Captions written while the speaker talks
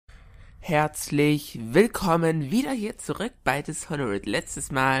Herzlich willkommen wieder hier zurück bei Dishonored. Letztes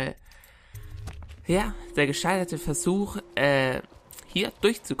Mal, ja, der gescheiterte Versuch, hier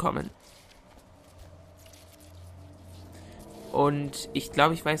durchzukommen. Und ich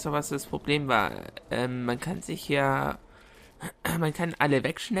glaube, ich weiß noch, was das Problem war. Man kann sich ja, man kann alle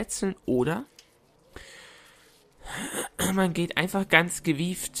wegschnetzeln oder man geht einfach ganz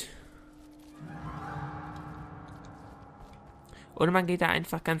gewieft. Oder man geht da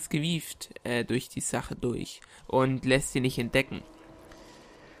einfach ganz gewieft durch die Sache durch und lässt sie nicht entdecken.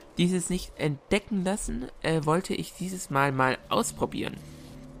 Dieses nicht entdecken lassen wollte ich dieses Mal ausprobieren.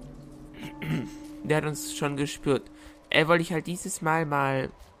 Der hat uns schon gespürt. Wollte ich halt dieses Mal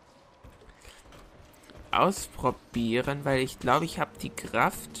ausprobieren, weil ich glaube, ich habe die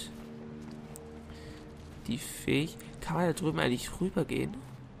Kraft, die Fähigkeit. Kann man da drüben eigentlich rübergehen?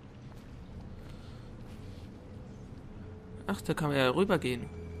 Ach, da kann man ja rübergehen.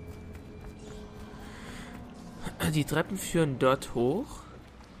 Die Treppen führen dort hoch.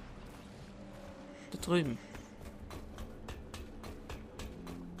 Da drüben.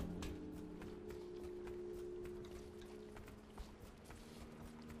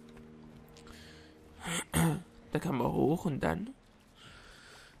 Da kann man hoch und dann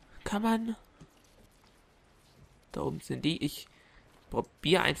kann man... Da oben sind die. Ich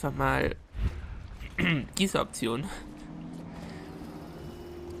probiere einfach mal diese Option.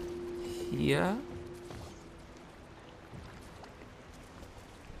 Hier.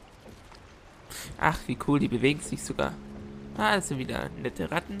 Ach, wie cool, die bewegen sich sogar. Ah, das sind wieder nette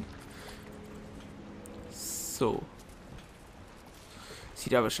Ratten. So.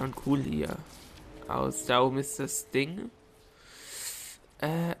 Sieht aber schon cool hier aus. Da oben ist das Ding.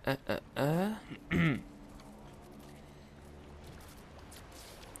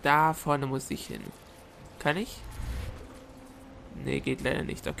 Da vorne muss ich hin. Kann ich? Nee, geht leider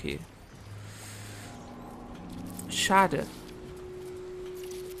nicht. Okay. Schade.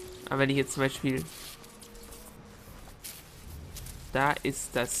 Aber wenn ich jetzt zum Beispiel... Da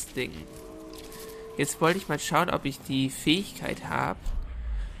ist das Ding. Jetzt wollte ich mal schauen, ob ich die Fähigkeit habe,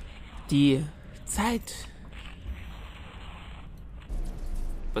 die Zeit...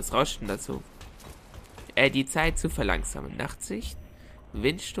 Was rauscht denn dazu? Die Zeit zu verlangsamen. Nachtsicht.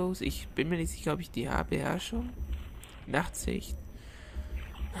 Windstoß. Ich bin mir nicht sicher, ob ich die habe. Beherrschung. Nachtsicht.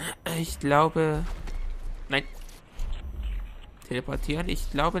 Ich glaube... Nein. Teleportieren?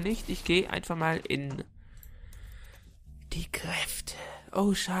 Ich glaube nicht. Ich gehe einfach mal in die Kräfte.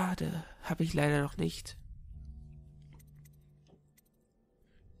 Oh, schade. Habe ich leider noch nicht.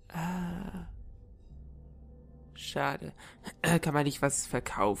 Ah. Schade. Kann man nicht was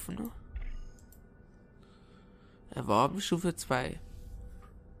verkaufen? Erworben, Stufe 2.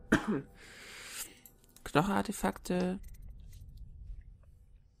 Knochenartefakte.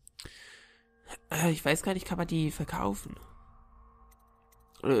 Ich weiß gar nicht, kann man die verkaufen?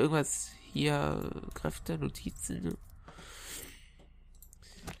 Oder irgendwas hier, Kräfte, Notizen.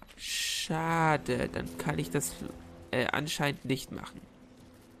 Schade, dann kann ich das anscheinend nicht machen.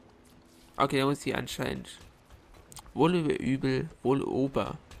 Okay, dann muss ich anscheinend wohl über übel, wohl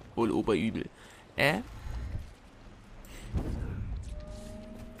ober übel.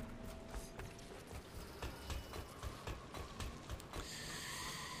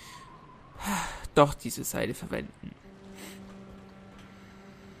 Doch diese Seite verwenden.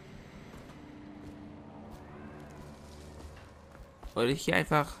 Oder ich hier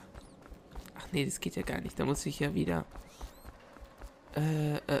einfach... Ach nee, das geht ja gar nicht. Da muss ich ja wieder...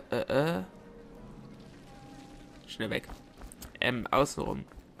 Schnell weg. Außenrum.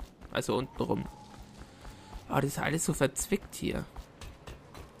 Also untenrum. Oh, das ist alles so verzwickt hier.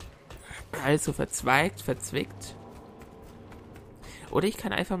 Alles so verzweigt, verzwickt. Oder ich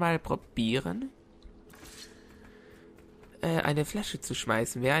kann einfach mal probieren, eine Flasche zu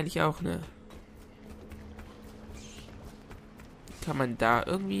schmeißen. Wäre eigentlich auch eine... Kann man da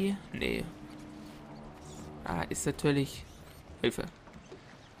irgendwie... Nee. Ah, ist natürlich... Hilfe.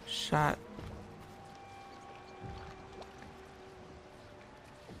 Schade.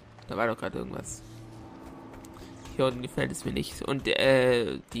 Da war doch gerade irgendwas. Hier unten gefällt es mir nicht. Und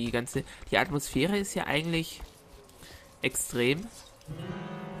die Atmosphäre ist ja eigentlich extrem.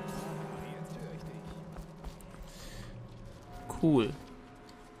 Cool.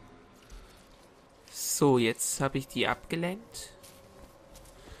 So, jetzt habe ich die abgelenkt.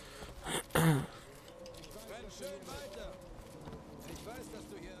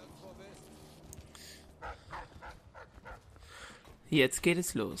 Jetzt geht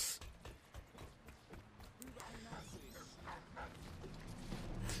es los.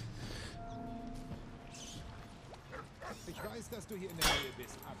 Ich weiß, dass du hier in der Nähe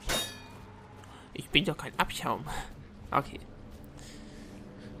bist. Abschied. bin doch kein Abschaum. Okay.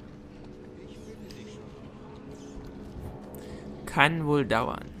 Kann wohl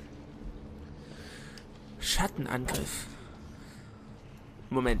dauern. Schattenangriff.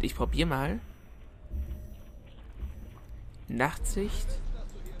 Moment, ich probiere mal. Nachtsicht.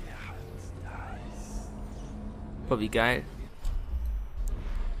 Boah, wie geil.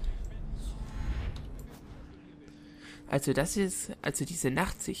 Also das ist, also diese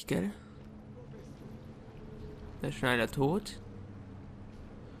Nachtsicht, gell? Da ist schon einer tot.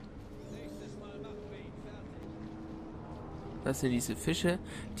 Das sind diese Fische.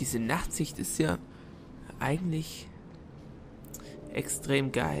 Diese Nachtsicht ist ja eigentlich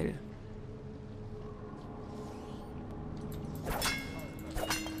extrem geil.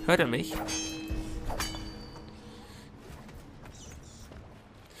 Hört er mich?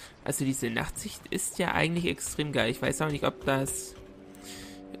 Also diese Nachtsicht ist ja eigentlich extrem geil. Ich weiß auch nicht, ob das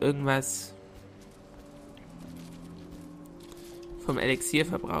irgendwas vom Elixier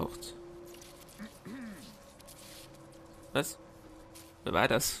verbraucht. Was? Wer war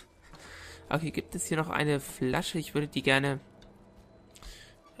das? Okay, gibt es hier noch eine Flasche? Ich würde die gerne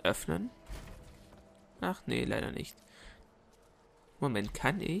öffnen. Ach nee, leider nicht. Moment,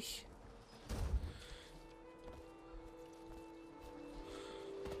 kann ich?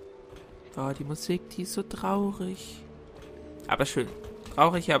 Oh, die Musik, die ist so traurig. Aber schön.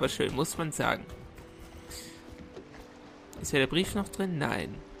 Traurig, aber schön, muss man sagen. Ist ja der Brief noch drin?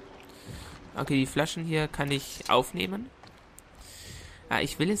 Nein. Okay, die Flaschen hier kann ich aufnehmen. Ah,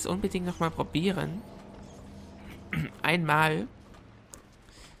 ich will es unbedingt nochmal probieren. Einmal.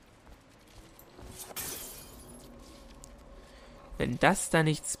 Wenn das da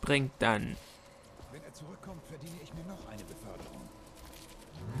nichts bringt, dann... Wenn er zurückkommt, verdiene ich mir noch eine Beförderung.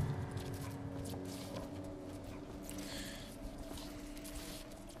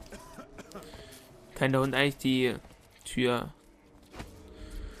 Kann der Hund eigentlich die Tür...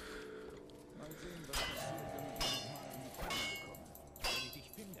 Mal sehen, was passiert, wenn ich dich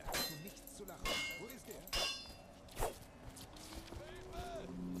finde, hast du nichts zu lachen. Wo ist er?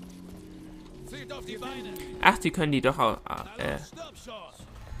 Zieht auf die Beine! Ach, die können die doch auch...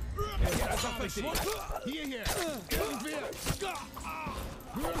 Hier! Irgendwer!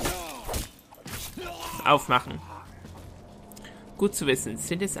 aufmachen. Gut zu wissen.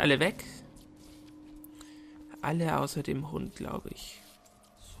 Sind jetzt alle weg? Alle außer dem Hund, glaube ich.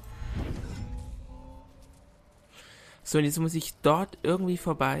 So, und jetzt muss ich dort irgendwie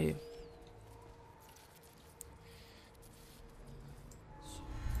vorbei.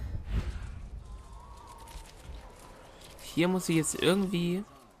 Hier muss ich jetzt irgendwie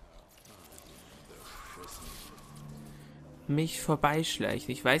mich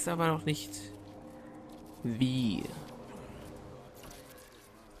vorbeischleichen. Ich weiß aber noch nicht, wie.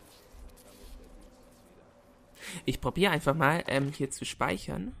 Ich probiere einfach mal, hier zu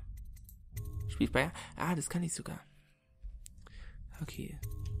speichern. Spielspeicher. Ah, das kann ich sogar. Okay.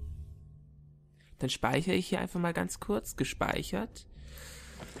 Dann speichere ich hier einfach mal ganz kurz. Gespeichert.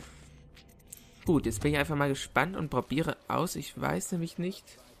 Gut, jetzt bin ich einfach mal gespannt und probiere aus. Ich weiß nämlich nicht,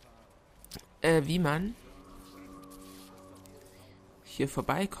 wie man hier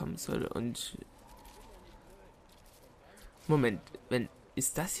vorbeikommen soll. Und Moment,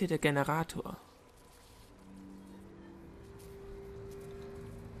 ist das hier der Generator?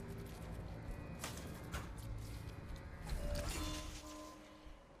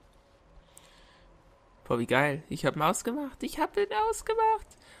 Boah, wie geil. Ich habe ihn ausgemacht. Ich habe ihn ausgemacht.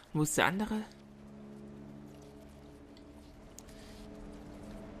 Wo ist der andere?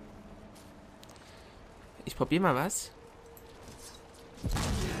 Ich probiere mal was.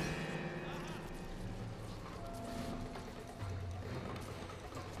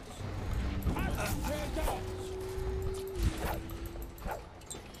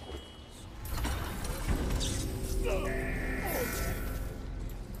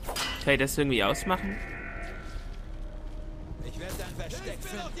 Kann ich das irgendwie ausmachen? Ich werde dein Versteck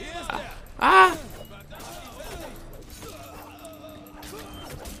finden. Ah!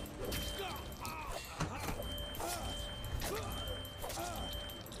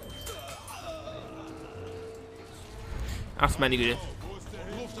 Ach, meine Güte.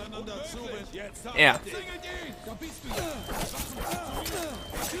 Er.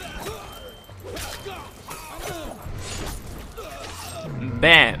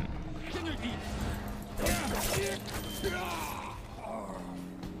 Bam.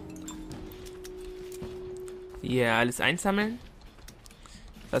 Ja, alles einsammeln.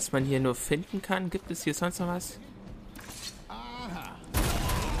 Was man hier nur finden kann. Gibt es hier sonst noch was?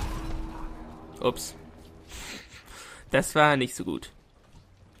 Ups. Das war nicht so gut.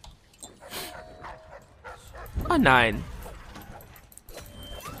 Oh nein.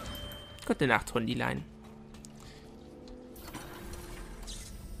 Gute Nacht, Hundilein.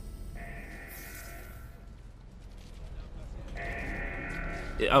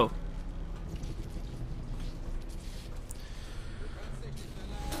 Oh.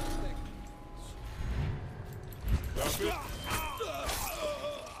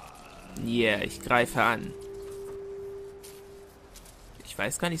 Yeah, ich greife an. Ich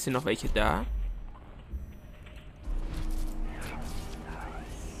weiß gar nicht, sind noch welche da?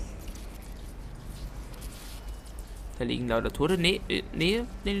 Da liegen lauter Tote. Nee,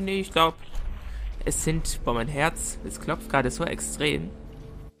 ich glaube, es sind... Boah, mein Herz, es klopft gerade so extrem.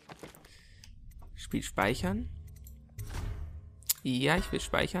 Spiel speichern. Ja, ich will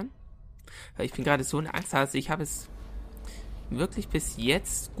speichern. Weil ich bin gerade so in Angst. Also ich habe es wirklich bis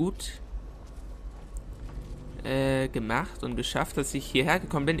jetzt gut gemacht und geschafft, dass ich hierher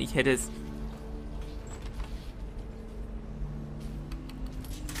gekommen bin. Ich hätte es...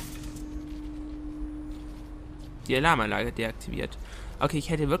 Die Alarmanlage deaktiviert. Okay, ich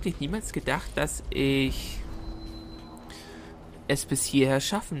hätte wirklich niemals gedacht, dass ich es bis hierher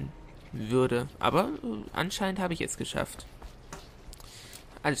schaffen würde. Aber anscheinend habe ich es geschafft.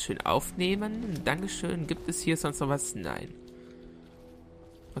 Alles schön aufnehmen. Dankeschön. Gibt es hier sonst noch was? Nein.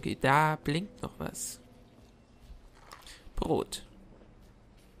 Okay, da blinkt noch was. Brot.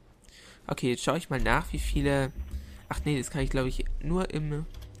 Okay, jetzt schaue ich mal nach, wie viele... Ach nee, das kann ich, glaube ich, nur im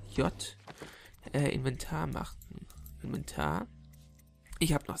Inventar machen. Inventar.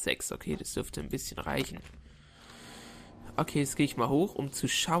 Ich habe noch 6. Okay, das dürfte ein bisschen reichen. Okay, jetzt gehe ich mal hoch, um zu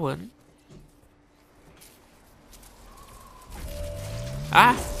schauen.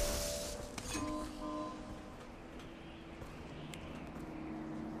 Ah!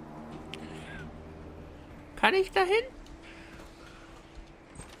 Kann ich da hin?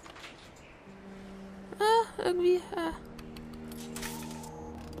 Irgendwie...